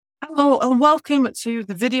Hello and welcome to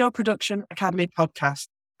the Video Production Academy podcast.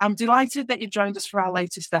 I'm delighted that you've joined us for our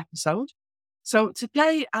latest episode. So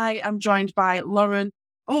today I am joined by Lauren.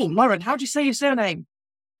 Oh, Lauren, how do you say your surname?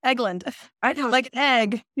 Egeland. I know. Like an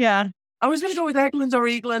egg. Yeah. I was going to go with Egeland or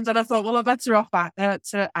Egeland, and I thought, well, I'm better off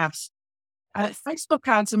to ask. Facebook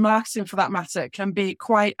ads and marketing, for that matter, can be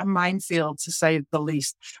quite a minefield, to say the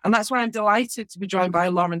least. And that's why I'm delighted to be joined by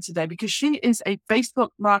Lauren today, because she is a Facebook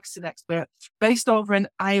marketing expert based over in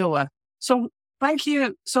Iowa. So thank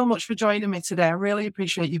you so much for joining me today. I really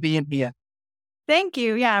appreciate you being here. Thank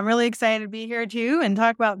you. Yeah, I'm really excited to be here too and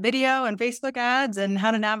talk about video and Facebook ads and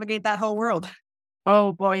how to navigate that whole world.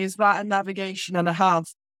 Oh boy, is that a navigation and a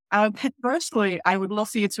half. Firstly, I would love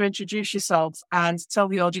for you to introduce yourselves and tell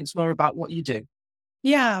the audience more about what you do.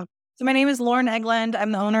 Yeah. So my name is Lauren Egeland.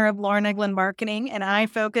 I'm the owner of Lauren Egeland Marketing, and I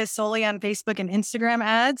focus solely on Facebook and Instagram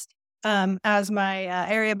ads as my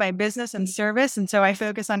area by business and service. And so I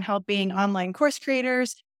focus on helping online course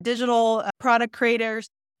creators, digital product creators,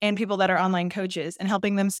 and people that are online coaches and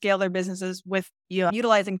helping them scale their businesses with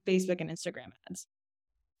utilizing Facebook and Instagram ads.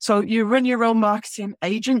 So you run your own marketing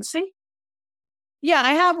agency? Yeah,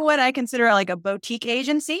 I have what I consider like a boutique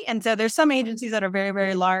agency. And so there's some agencies that are very,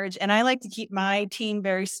 very large. And I like to keep my team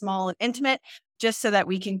very small and intimate just so that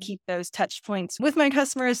we can keep those touch points with my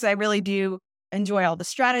customers. I really do enjoy all the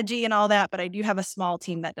strategy and all that, but I do have a small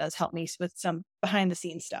team that does help me with some behind the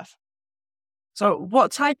scenes stuff. So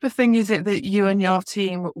what type of thing is it that you and your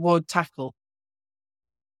team would tackle?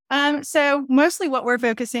 So mostly what we're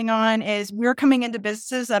focusing on is we're coming into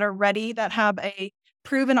businesses that are ready, that have a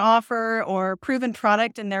proven offer or proven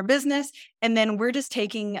product in their business. And then we're just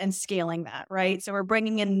taking and scaling that, right? So we're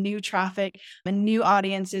bringing in new traffic and new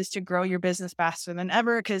audiences to grow your business faster than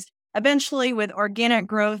ever. Because eventually with organic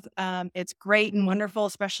growth, it's great and wonderful,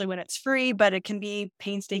 especially when it's free, but it can be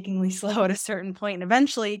painstakingly slow at a certain point. And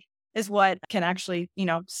eventually is what can actually,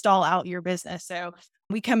 stall out your business. So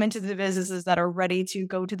we come into the businesses that are ready to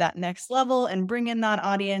go to that next level and bring in that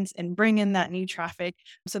audience and bring in that new traffic.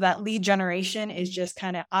 So that lead generation is just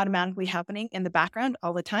kind of automatically happening in the background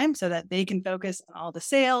all the time so that they can focus on all the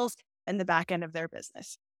sales and the back end of their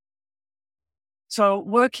business. So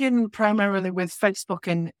working primarily with Facebook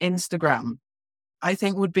and Instagram, I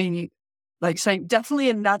think would be, like say, definitely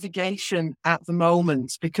a navigation at the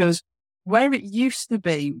moment, because where it used to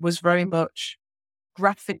be was very much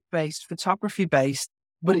graphic-based, photography-based,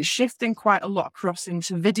 but it's shifting quite a lot across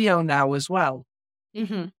into video now as well.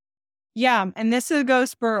 Mm-hmm. Yeah. And this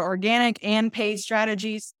goes for organic and paid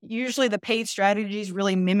strategies. Usually the paid strategies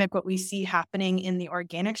really mimic what we see happening in the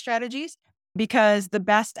organic strategies, because the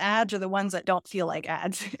best ads are the ones that don't feel like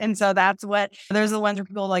ads. And so there's the ones where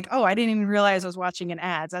people are like, oh, I didn't even realize I was watching an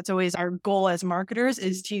ads. That's always our goal as marketers,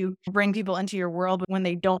 is to bring people into your world when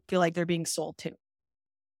they don't feel like they're being sold to.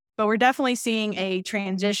 But we're definitely seeing a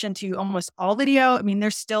transition to almost all video. I mean,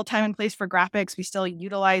 there's still time and place for graphics. We still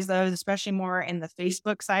utilize those, especially more in the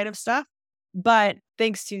Facebook side of stuff. But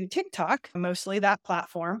thanks to TikTok, mostly that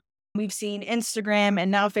platform, we've seen Instagram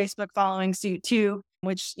and now Facebook following suit too,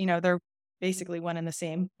 which, they're basically one and the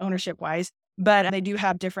same ownership wise, but they do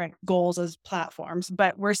have different goals as platforms.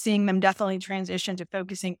 But we're seeing them definitely transition to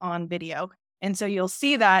focusing on video. And so you'll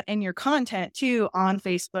see that in your content too on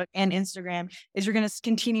Facebook and Instagram, is you're going to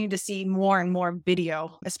continue to see more and more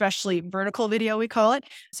video, especially vertical video, we call it.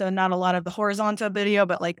 So not a lot of the horizontal video,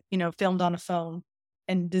 but filmed on a phone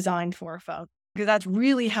and designed for a phone, because that's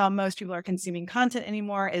really how most people are consuming content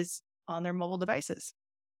anymore, is on their mobile devices.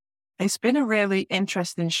 It's been a really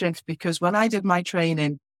interesting shift, because when I did my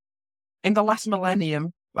training in the last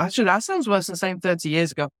millennium, actually that sounds worse than saying 30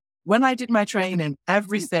 years ago, when I did my training,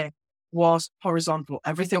 everything was horizontal,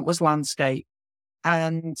 everything was landscape,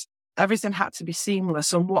 and everything had to be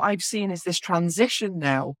seamless. And what I've seen is this transition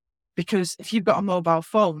now, because if you've got a mobile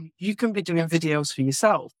phone, you can be doing videos for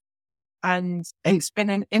yourself. And it's been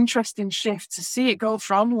an interesting shift to see it go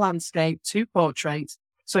from landscape to portrait.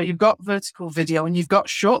 So you've got vertical video and you've got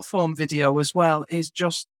short form video as well. Is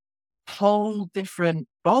just a whole different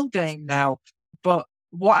ball game now. But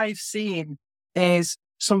what I've seen is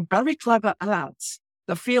some very clever ads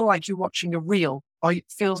that feel like you're watching a reel, or it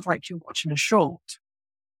feels like you're watching a short.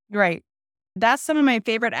 Right. That's some of my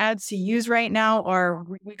favorite ads to use right now, or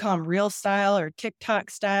we call them reel style or TikTok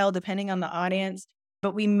style, depending on the audience.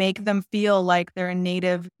 But we make them feel like they're a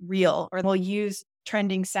native reel, or we'll use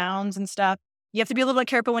trending sounds and stuff. You have to be a little bit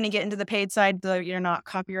careful when you get into the paid side, so you're not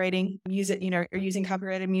copywriting music, or using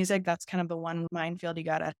copyrighted music. That's kind of the one minefield you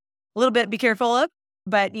gotta a little bit be careful of.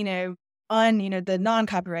 But, on, the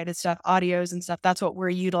non-copyrighted stuff, audios and stuff, that's what we're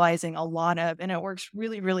utilizing a lot of. And it works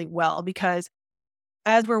really, really well, because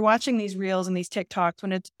as we're watching these reels and these TikToks,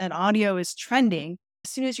 when an audio is trending, as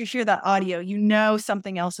soon as you hear that audio, you know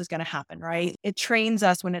something else is going to happen, right? It trains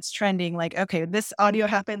us when it's trending, like, okay, this audio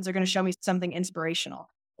happens, they're going to show me something inspirational,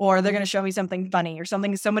 or they're going to show me something funny, or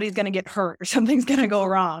somebody's going to get hurt, or something's going to go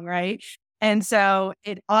wrong, right? And so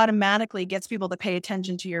it automatically gets people to pay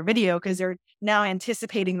attention to your video because they're now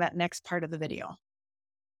anticipating that next part of the video.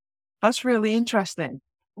 That's really interesting.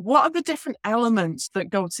 What are the different elements that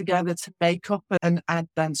go together to make up an ad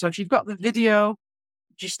then? So if you've got the video,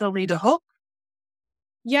 do you still need a hook?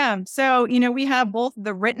 Yeah. So, we have both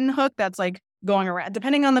the written hook that's like going around,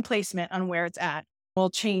 depending on the placement on where it's at. We'll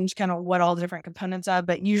change kind of what all the different components are,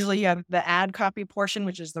 but usually you have the ad copy portion,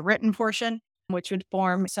 which is the written portion, which would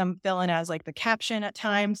form some fill in as like the caption at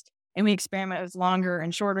times. And we experiment with longer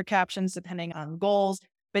and shorter captions depending on goals.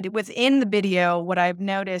 But within the video, what I've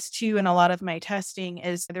noticed too in a lot of my testing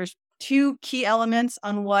is there's two key elements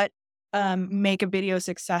on what make a video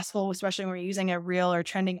successful, especially when we're using a reel or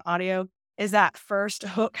trending audio, is that first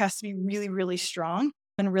hook has to be really, really strong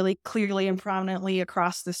and really clearly and prominently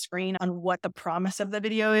across the screen on what the promise of the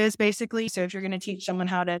video is, basically. So if you're going to teach someone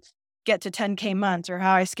how to get to 10K months or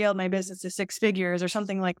how I scaled my business to 6 figures or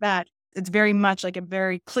something like that, it's very much like a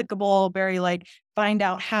very clickable, very like find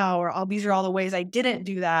out how, or these are all the ways I didn't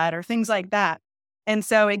do that, or things like that. And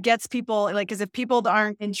so it gets people like, because if people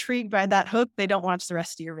aren't intrigued by that hook, they don't watch the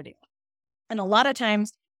rest of your video. And a lot of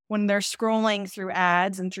times when they're scrolling through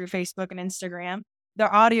ads and through Facebook and Instagram,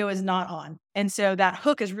 their audio is not on. And so that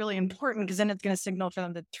hook is really important because then it's going to signal for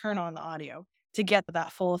them to turn on the audio to get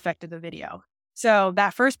that full effect of the video. So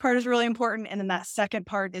that first part is really important. And then that second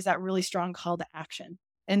part is that really strong call to action.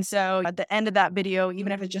 And so at the end of that video,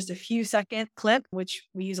 even if it's just a few second clip, which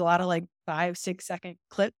we use a lot of like 5-6 second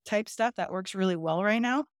clip type stuff, that works really well right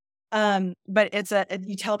now. But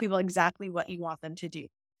you tell people exactly what you want them to do.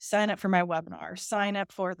 Sign up for my webinar, sign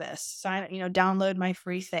up for this, download my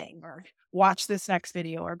free thing, or watch this next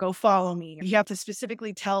video, or go follow me. You have to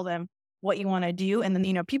specifically tell them what you want to do. And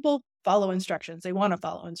then, people follow instructions. They want to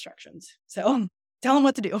follow instructions. So tell them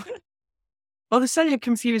what to do. Well, they say a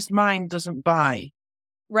confused mind doesn't buy.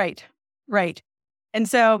 Right. And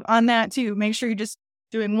so on that too, make sure you're just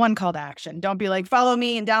doing one call to action. Don't be like, follow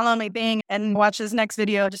me and download my thing and watch this next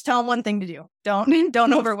video. Just tell them one thing to do.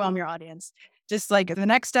 Don't overwhelm your audience. Just like the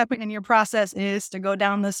next step in your process is to go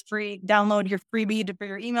download your freebie for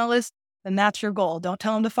your email list. Then that's your goal. Don't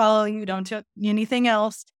tell them to follow you. Don't do anything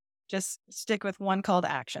else. Just stick with one call to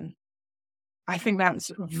action. I think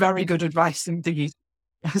that's very good advice indeed.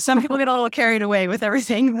 Some people get a little carried away with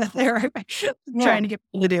everything that they're trying to get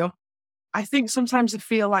people to do. I think sometimes they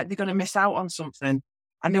feel like they're going to miss out on something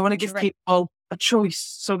and they want to give people a choice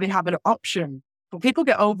so they have an option. But people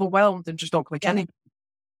get overwhelmed and just don't click anything.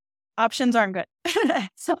 Options aren't good.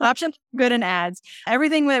 So options are good in ads.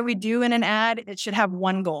 Everything that we do in an ad, it should have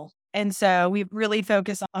one goal. And so we really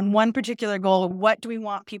focus on one particular goal. What do we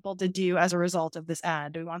want people to do as a result of this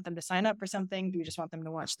ad? Do we want them to sign up for something? Do we just want them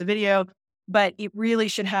to watch the video? But it really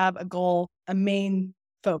should have a goal, a main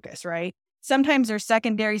focus, right? Sometimes there's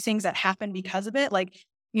secondary things that happen because of it. Like,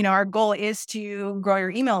 our goal is to grow your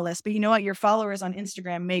email list, but you know what? Your followers on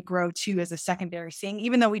Instagram may grow too as a secondary thing.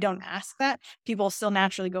 Even though we don't ask that, people still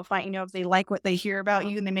naturally go find, if they like what they hear about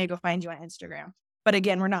you, they may go find you on Instagram. But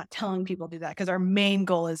again, we're not telling people to do that because our main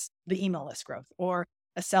goal is the email list growth or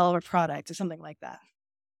a sale of a product or something like that.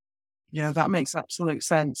 Yeah, that makes absolute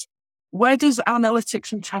sense. Where does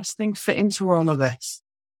analytics and testing fit into all of this?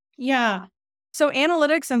 Yeah. So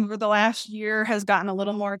analytics over the last year has gotten a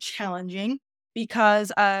little more challenging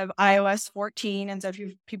because of iOS 14. And so if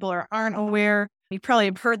people aren't aware, you probably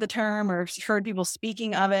have heard the term or heard people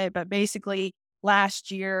speaking of it. But basically,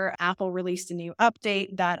 last year, Apple released a new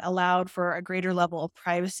update that allowed for a greater level of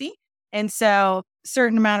privacy. And so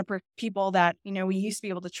certain amount of people that, we used to be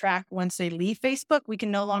able to track once they leave Facebook, we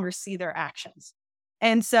can no longer see their actions.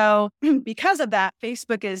 And so because of that,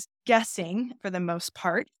 Facebook is guessing for the most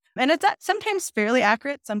part. And it's sometimes fairly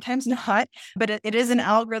accurate, sometimes not, but it is an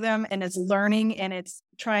algorithm and it's learning and it's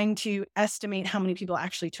trying to estimate how many people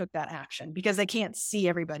actually took that action because they can't see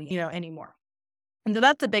everybody, anymore. And so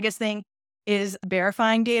that's the biggest thing is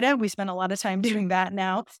verifying data. We spend a lot of time doing that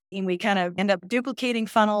now, and we kind of end up duplicating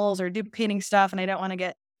funnels or duplicating stuff. And I don't want to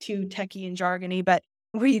get too techie and jargony, but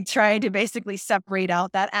we try to basically separate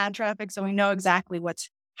out that ad traffic so we know exactly what's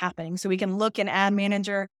happening. So we can look in Ad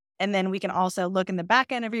Manager, and then we can also look in the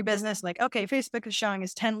back end of your business, like, okay, Facebook is showing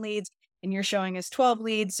us 10 leads and you're showing us 12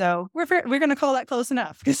 leads. So we're going to call that close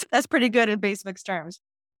enough because that's pretty good in Facebook's terms.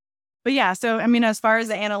 But yeah, so as far as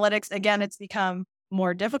the analytics, again, it's become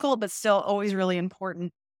more difficult, but still always really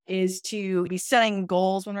important is to be setting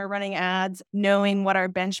goals when we're running ads, knowing what our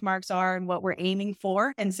benchmarks are and what we're aiming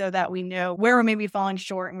for. And so that we know where we're maybe falling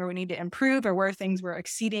short and where we need to improve or where things were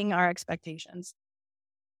exceeding our expectations.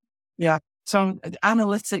 Yeah. So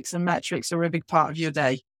analytics and metrics are a big part of your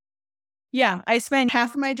day. Yeah. I spend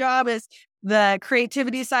half of my job is the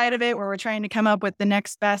creativity side of it, where we're trying to come up with the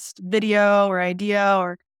next best video or idea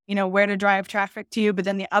or, where to drive traffic to. But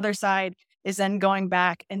then the other side is then going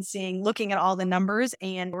back and looking at all the numbers,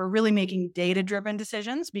 and we're really making data-driven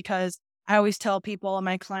decisions, because I always tell people and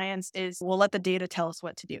my clients is, we'll let the data tell us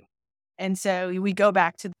what to do. And so we go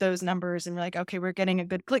back to those numbers and we're like, okay, we're getting a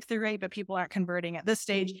good click-through rate, but people aren't converting at this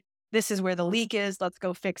stage. This is where the leak is. Let's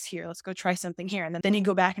go fix here. Let's go try something here. And then you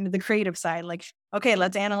go back into the creative side, like, okay,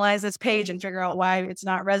 let's analyze this page and figure out why it's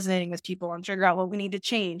not resonating with people and figure out what we need to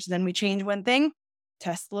change. Then we change one thing,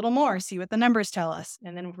 test a little more, see what the numbers tell us.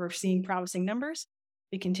 And then if we're seeing promising numbers,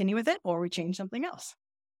 we continue with it or we change something else.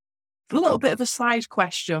 A little bit of a side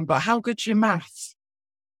question, but how good's your maths?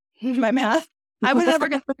 My math? I was never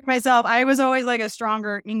going to look at myself. I was always like a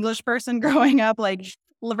stronger English person growing up, like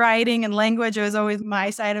writing and language. It was always my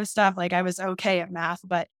side of stuff. Like I was okay at math,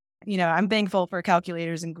 but I'm thankful for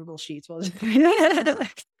calculators and Google Sheets. Well,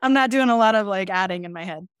 I'm not doing a lot of like adding in my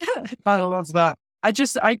head. I love that.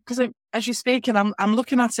 Because as you're speaking, I'm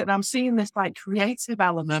looking at it and I'm seeing this like creative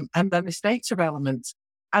element and then this data element.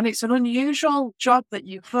 And it's an unusual job that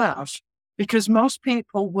you have, because most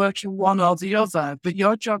people work in one or the other, but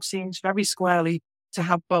your job seems very squarely to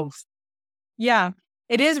have both. Yeah,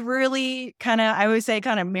 it is really I always say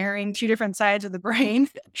marrying two different sides of the brain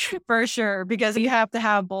for sure, because you have to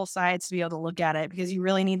have both sides to be able to look at it, because you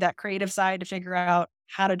really need that creative side to figure out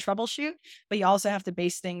how to troubleshoot, but you also have to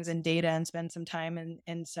base things in data and spend some time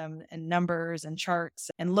in numbers and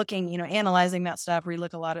charts and looking, analyzing that stuff. We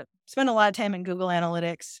spend a lot of time in Google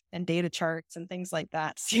Analytics and data charts and things like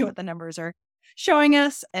that to see what the numbers are showing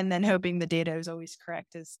us, and then hoping the data is always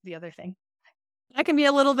correct is the other thing. That can be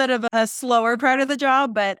a little bit of a slower part of the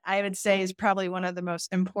job, but I would say is probably one of the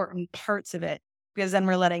most important parts of it, because then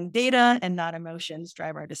we're letting data and not emotions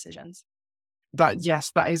drive our decisions. That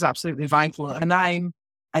is absolutely vital. And I'm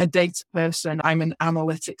a data person. I'm an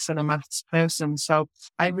analytics and a maths person. So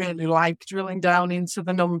I really like drilling down into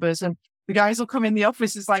the numbers, and the guys will come in the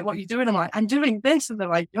office. It's like, what are you doing? I'm like, I'm doing this. And they're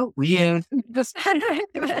like, you're weird. Just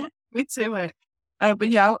me too. But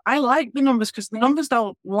yeah, I like the numbers because the numbers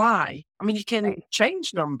don't lie. I mean, you can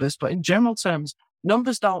change numbers, but in general terms,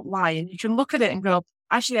 numbers don't lie. And you can look at it and go,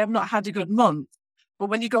 actually, I've not had a good month. But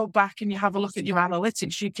when you go back and you have a look at your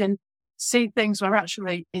analytics, you can see things where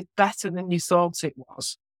actually it's better than you thought it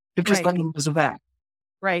was, because the numbers are there.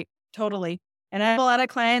 Right. Totally. And I have a lot of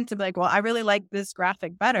clients to be like, well, I really like this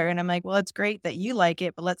graphic better. And I'm like, well, it's great that you like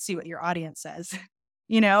it, but let's see what your audience says.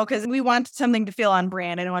 Because we want something to feel on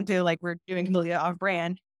brand. I don't want to we're doing completely off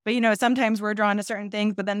brand. But, sometimes we're drawn to certain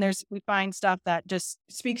things, but then we find stuff that just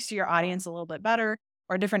speaks to your audience a little bit better,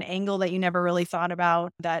 or a different angle that you never really thought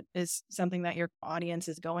about. That is something that your audience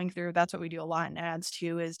is going through. That's what we do a lot in ads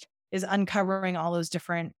too, is uncovering all those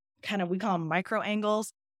different we call them micro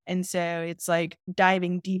angles. And so it's like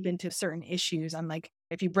diving deep into certain issues. I'm like,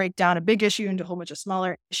 if you break down a big issue into a whole bunch of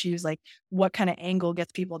smaller issues, like what kind of angle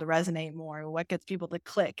gets people to resonate more? What gets people to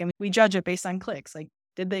click? And we judge it based on clicks. Like,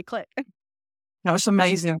 did they click? That's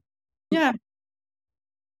amazing. Yeah.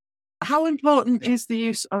 How important is the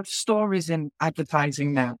use of stories in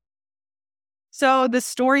advertising now? So the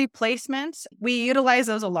story placements, we utilize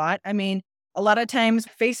those a lot. I mean, a lot of times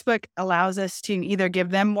Facebook allows us to either give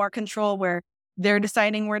them more control where they're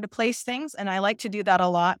deciding where to place things. And I like to do that a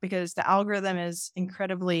lot because the algorithm is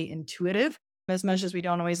incredibly intuitive. As much as we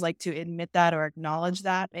don't always like to admit that or acknowledge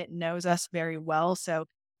that, it knows us very well. So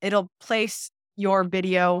it'll place your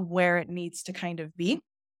video where it needs to kind of be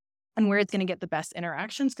and where it's going to get the best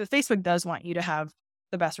interactions, because Facebook does want you to have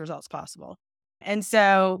the best results possible. And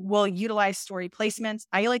so we'll utilize story placements.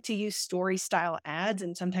 I like to use story style ads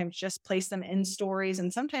and sometimes just place them in stories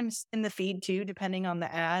and sometimes in the feed too, depending on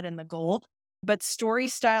the ad and the goal. But story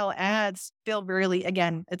style ads feel really,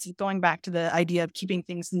 again, it's going back to the idea of keeping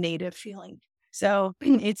things native feeling. So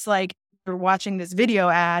it's like you're watching this video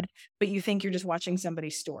ad, but you think you're just watching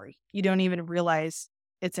somebody's story. You don't even realize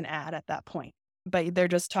it's an ad at that point. But they're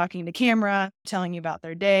just talking to camera, telling you about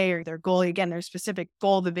their day or their goal. Again, their specific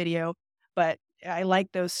goal of the video. But I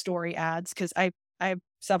like those story ads because I have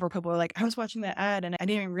several people who are like, I was watching that ad and I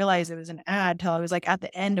didn't even realize it was an ad till I was like at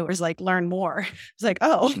the end, it was like, learn more. It's like,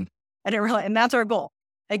 oh, I didn't realize. And that's our goal.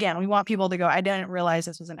 Again, we want people to go, I didn't realize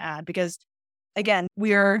this was an ad, because again,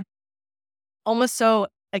 we're almost so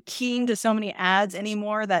keen to so many ads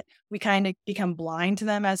anymore that we kind of become blind to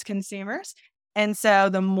them as consumers. And so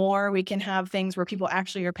the more we can have things where people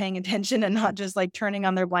actually are paying attention and not just like turning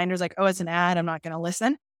on their blinders, like, oh, it's an ad, I'm not going to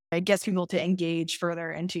listen. It gets people to engage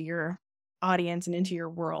further into your audience and into your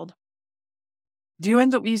world. Do you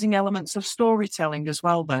end up using elements of storytelling as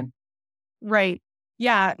well then? Right.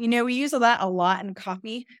 Yeah. We use that a lot in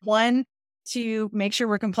copy. One, to make sure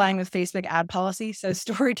we're complying with Facebook ad policy. So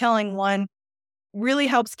storytelling, one, really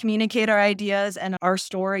helps communicate our ideas and our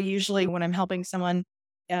story. Usually when I'm helping someone,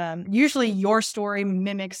 usually your story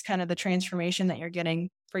mimics kind of the transformation that you're getting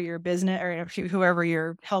for your business or whoever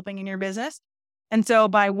you're helping in your business. And so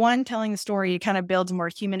by one, telling the story, it kind of builds a more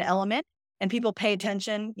human element and people pay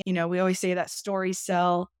attention. We always say that stories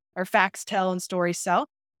sell or facts tell and stories sell.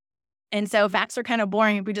 And so facts are kind of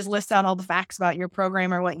boring. If we just list out all the facts about your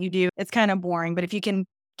program or what you do, it's kind of boring. But if you can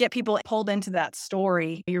get people pulled into that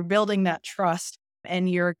story, you're building that trust and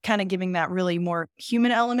you're kind of giving that really more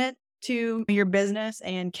human element to your business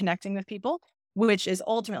and connecting with people, which is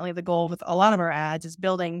ultimately the goal with a lot of our ads is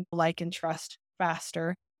building like and trust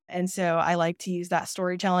faster. And so I like to use that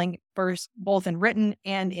storytelling first, both in written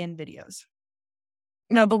and in videos.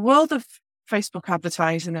 Now, the world of Facebook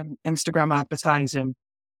advertising and Instagram advertising,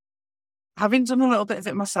 having done a little bit of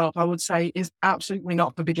it myself, I would say is absolutely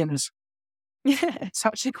not for beginners. It's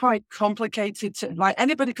actually quite complicated to, like,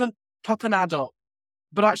 anybody can pop an ad up,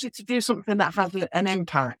 but actually to do something that has an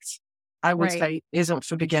impact, I would say isn't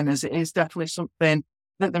for beginners. It is definitely something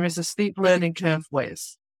that there is a steep learning curve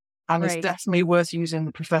with, and it's definitely worth using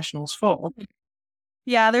the professionals for.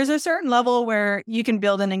 Yeah, there's a certain level where you can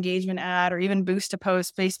build an engagement ad or even boost a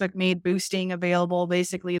post. Facebook made boosting available.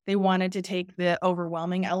 Basically, they wanted to take the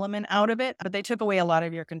overwhelming element out of it, but they took away a lot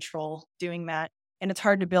of your control doing that. And it's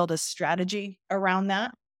hard to build a strategy around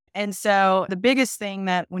that. And so the biggest thing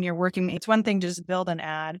that when you're working, it's one thing to just build an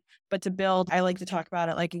ad, but to build, I like to talk about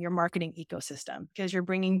it like in your marketing ecosystem, because you're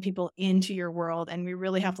bringing people into your world. And we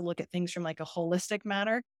really have to look at things from like a holistic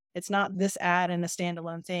matter. It's not this ad and a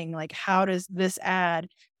standalone thing. Like, how does this ad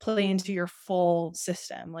play into your full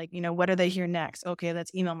system? Like, what do they hear next? Okay,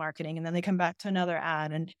 that's email marketing. And then they come back to another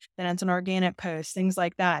ad and then it's an organic post, things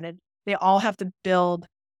like that. And they all have to build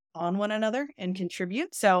on one another and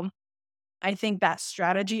contribute. So I think that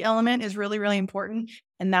strategy element is really, really important.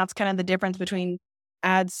 And that's kind of the difference between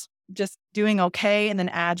ads just doing okay and then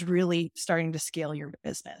ads really starting to scale your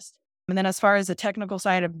business. And then as far as the technical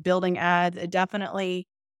side of building ads, it definitely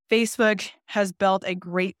Facebook has built a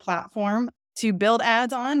great platform to build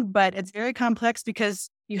ads on, but it's very complex because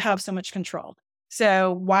you have so much control.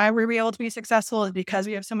 So why we're able to be successful is because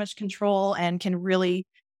we have so much control and can really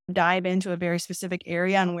dive into a very specific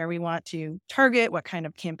area and where we want to target, what kind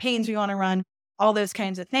of campaigns we want to run, all those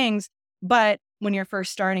kinds of things. But when you're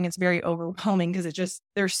first starting, it's very overwhelming because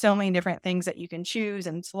there's so many different things that you can choose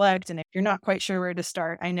and select. And if you're not quite sure where to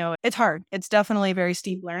start, I know it's hard. It's definitely a very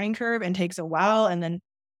steep learning curve and takes a while. And then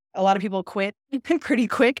a lot of people quit pretty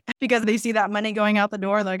quick because they see that money going out the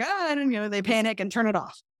door. They're like, they panic and turn it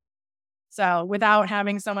off. So without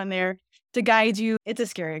having someone there to guide you, it's a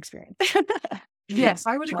scary experience. Yes,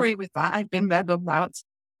 I would agree with that. I've been there, done that.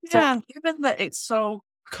 Yeah. So given that it's so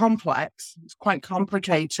complex, it's quite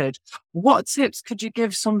complicated, what tips could you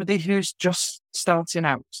give somebody who's just starting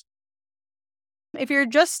out? If you're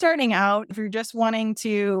just starting out, if you're just wanting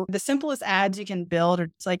the simplest ads you can build are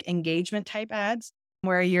just like engagement type ads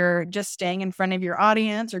where you're just staying in front of your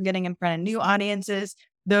audience or getting in front of new audiences.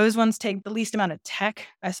 Those ones take the least amount of tech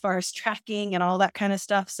as far as tracking and all that kind of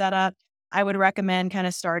stuff set up. I would recommend kind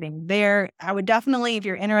of starting there. I would definitely, if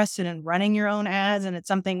you're interested in running your own ads, and it's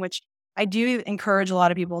something which I do encourage a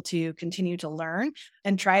lot of people to continue to learn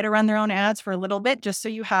and try to run their own ads for a little bit, just so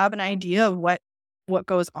you have an idea of what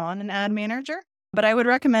goes on in Ad Manager. But I would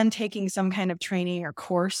recommend taking some kind of training or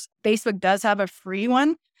course. Facebook does have a free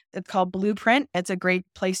one. It's called Blueprint. It's a great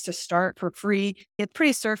place to start for free. It's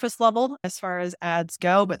pretty surface level as far as ads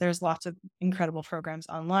go, but there's lots of incredible programs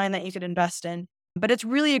online that you could invest in. But it's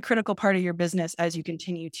really a critical part of your business as you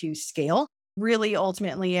continue to scale. Really,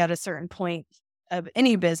 ultimately, at a certain point of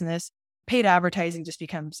any business, paid advertising just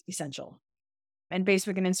becomes essential. And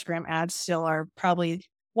Facebook and Instagram ads still are probably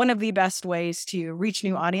one of the best ways to reach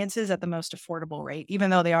new audiences at the most affordable rate. Even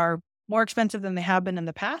though they are more expensive than they have been in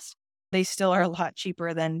the past, they still are a lot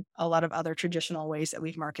cheaper than a lot of other traditional ways that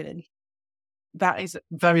we've marketed. That is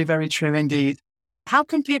very, very true indeed. How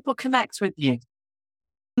can people connect with you?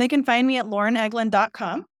 They can find me at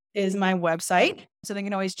laurenegeland.com is my website. So they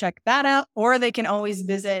can always check that out, or they can always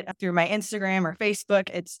visit through my Instagram or Facebook.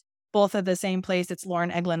 It's both at the same place. It's Lauren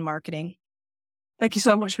Egeland Marketing. Thank you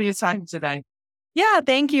so much for your time today. Yeah,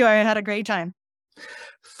 thank you. I had a great time.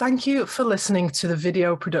 Thank you for listening to the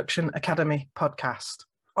Video Production Academy podcast.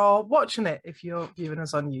 or watching it if you're viewing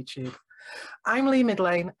us on YouTube. I'm Lee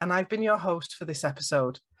Midlane, and I've been your host for this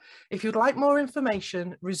episode. If you'd like more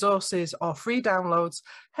information, resources, or free downloads,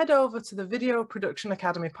 head over to the Video Production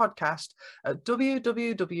Academy podcast at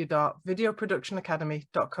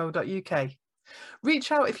www.videoproductionacademy.co.uk.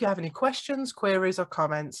 Reach out if you have any questions, queries, or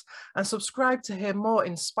comments, and subscribe to hear more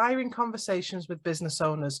inspiring conversations with business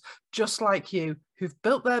owners just like you who've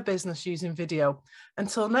built their business using video.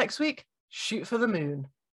 Until next week, shoot for the moon.